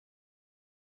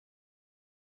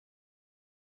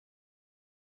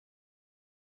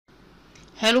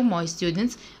Hello my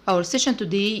students, our session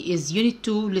today is Unit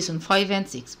 2, Lesson 5 and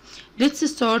 6. Let's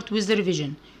start with the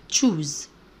revision. Choose.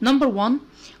 Number 1.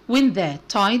 When the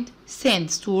tide,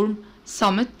 sandstorm,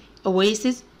 summit,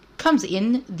 oasis comes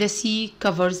in, the sea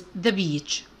covers the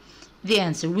beach. The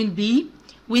answer will be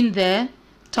when the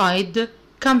tide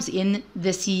comes in,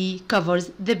 the sea covers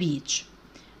the beach.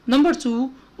 Number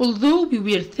 2. Although we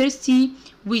were thirsty,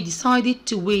 we decided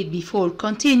to wait before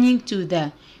continuing to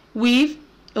the wave,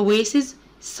 oasis,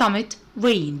 summit,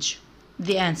 range.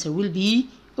 The answer will be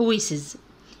oasis.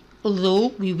 Although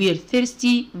we were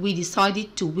thirsty, we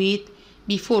decided to wait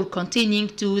before continuing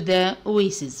to the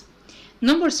oasis.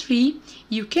 Number 3.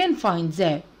 You can find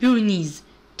the Pyrenees,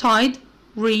 tide,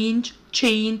 range,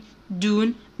 chain,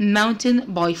 dune,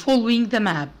 mountain by following the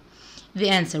map. The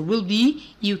answer will be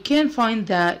you can find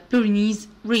the Pyrenees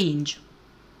range.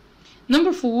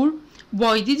 Number 4.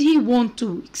 Why did he want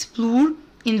to explore,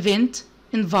 invent,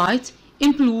 invite,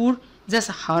 implore the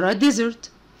Sahara Desert?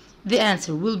 The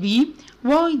answer will be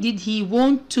why did he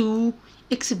want to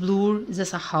explore the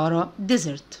Sahara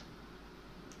Desert?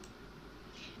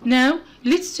 Now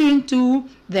let's turn to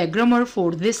the grammar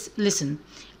for this lesson.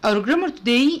 Our grammar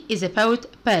today is about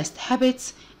past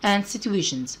habits and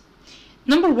situations.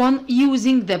 Number 1.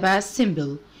 Using the past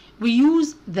simple. We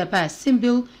use the past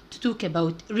simple to talk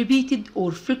about repeated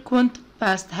or frequent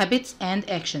past habits and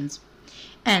actions.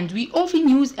 And we often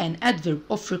use an adverb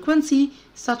of frequency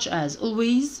such as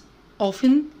always,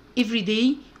 often, every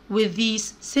day with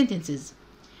these sentences.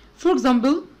 For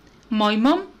example, my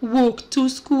mom walked to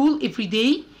school every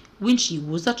day when she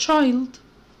was a child.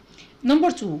 Number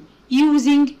 2.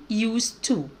 Using used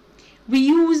to. We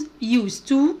use used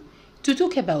to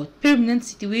talk about permanent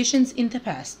situations in the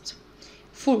past.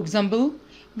 For example,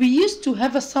 we used to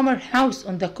have a summer house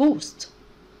on the coast.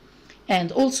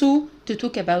 And also to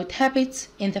talk about habits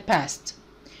in the past.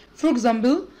 For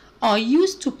example, I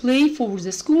used to play for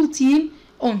the school team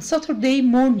on Saturday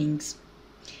mornings.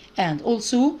 And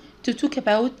also to talk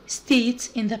about states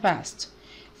in the past.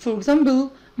 For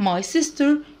example, my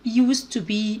sister used to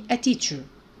be a teacher.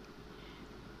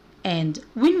 And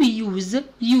when we use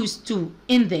used to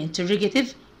in the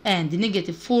interrogative and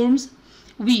negative forms,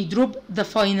 we drop the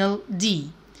final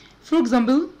D. For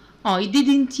example, I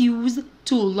didn't use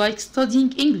to like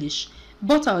studying English,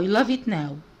 but I love it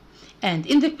now. And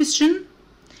in the question,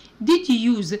 did you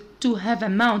use to have a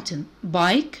mountain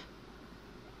bike?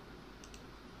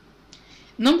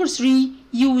 Number 3.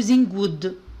 Using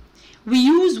would. We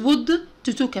use would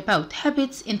to talk about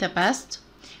habits in the past.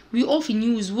 We often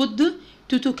use would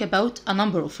to talk about a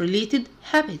number of related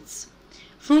habits.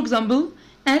 For example,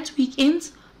 at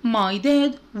weekends, my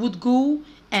dad would go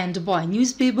and buy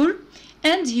newspaper,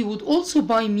 and he would also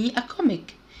buy me a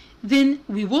comic. Then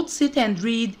we would sit and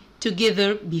read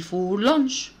together before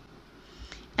lunch.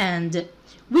 And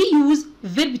we use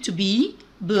verb to be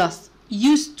plus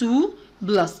used to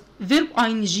plus verb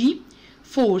ing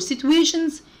for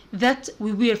situations that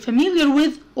we were familiar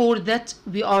with or that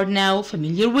we are now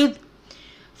familiar with.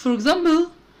 For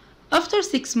example, after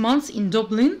 6 months in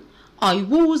Dublin, I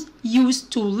was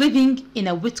used to living in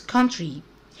a wet country.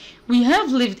 We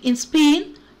have lived in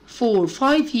Spain for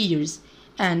 5 years,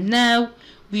 and now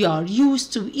we are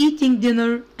used to eating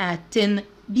dinner at 10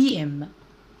 p.m.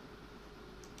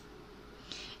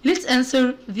 Let's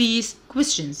answer these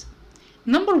questions.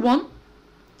 Number 1.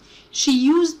 She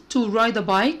used to ride a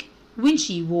bike when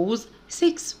she was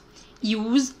 6.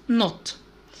 Use not.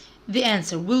 The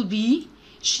answer will be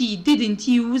she didn't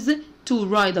use to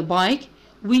ride a bike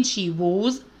when she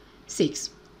was 6.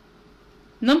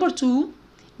 Number 2.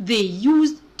 They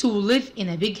used to live in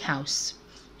a big house.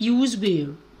 Use where.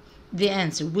 The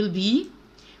answer will be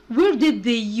where did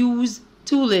they use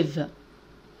to live?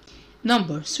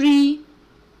 Number 3.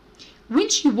 When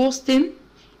she was 10,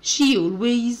 she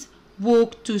always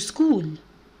walked to school.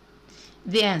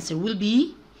 The answer will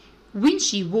be when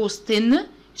she was 10,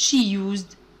 she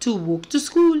used to walk to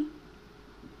school.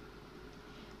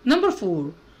 Number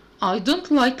 4. I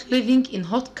don't like living in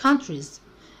hot countries,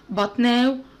 but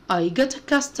now I got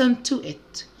accustomed to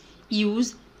it.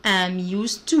 Use am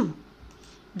used to.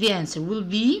 The answer will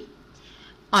be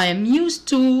I am used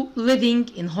to living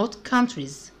in hot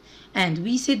countries. And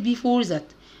we said before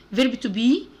that verb to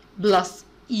be plus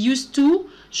used to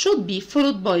should be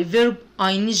followed by verb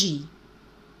ing.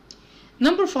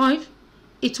 Number 5.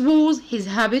 It was his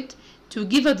habit to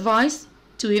give advice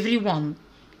to everyone.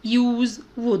 Use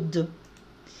would.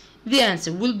 The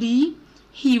answer will be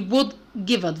he would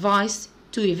give advice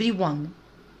to everyone.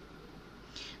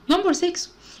 Number 6.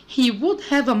 He would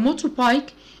have a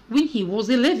motorbike when he was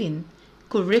 11.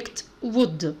 Correct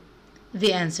would.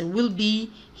 The answer will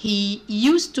be he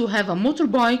used to have a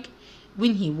motorbike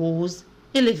when he was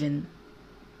 11.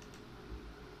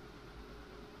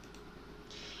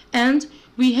 And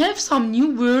we have some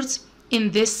new words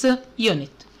in this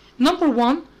unit. Number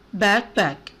 1,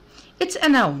 backpack. It's a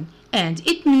noun and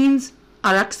it means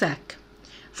a rucksack.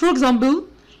 For example,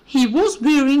 he was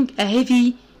wearing a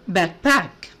heavy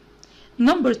backpack.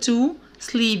 Number 2,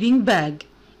 sleeping bag.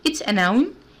 It's a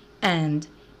noun and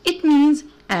it means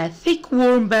a thick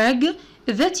warm bag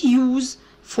that you use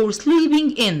for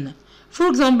sleeping in. For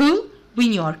example,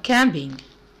 when you are camping.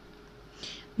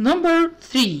 Number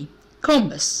 3,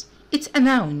 compass. It's a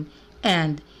noun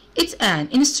and it's an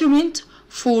instrument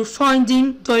for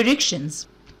finding directions.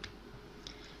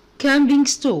 Camping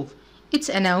stove. It's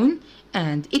a noun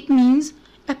and it means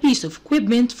a piece of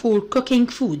equipment for cooking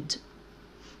food.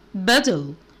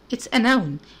 Paddle. It's a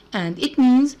noun and it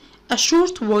means a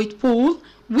short white pole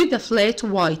with a flat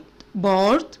white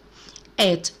bar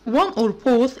at one or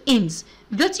both ends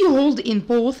that you hold in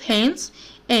both hands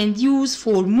and use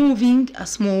for moving a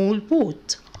small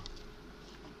boat.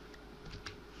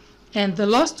 And the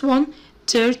last one,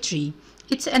 territory.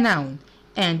 It's a noun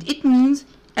and it means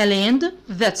a land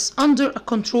that's under a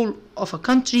control of a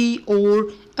country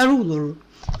or a ruler.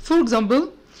 For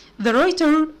example, the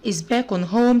writer is back on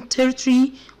home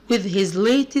territory with his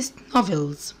latest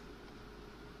novels.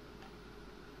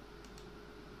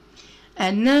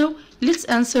 And now let's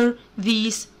answer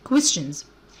these questions.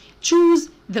 Choose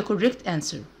the correct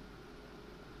answer.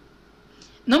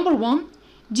 Number 1,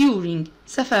 during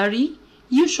safari,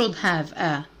 you should have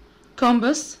a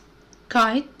compass,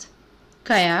 kite,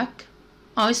 kayak,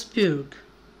 iceberg.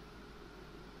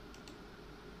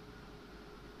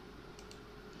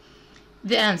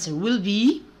 The answer will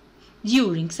be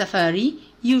during safari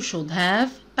you should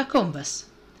have a compass.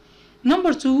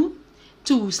 Number 2,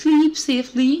 to sleep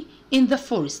safely in the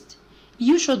forest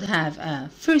you should have a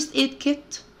first aid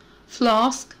kit,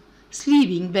 flask,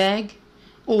 sleeping bag,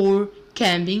 or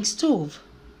camping stove.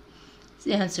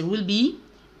 The answer will be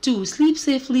to sleep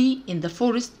safely in the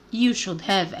forest you should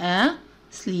have a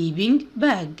sleeping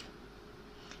bag.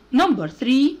 Number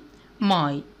 3,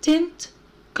 my tent,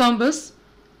 compass,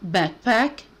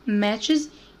 backpack, matches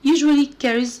usually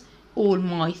carries all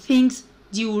my things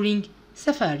during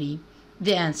safari.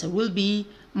 The answer will be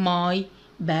my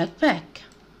backpack.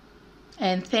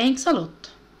 And thanks a lot.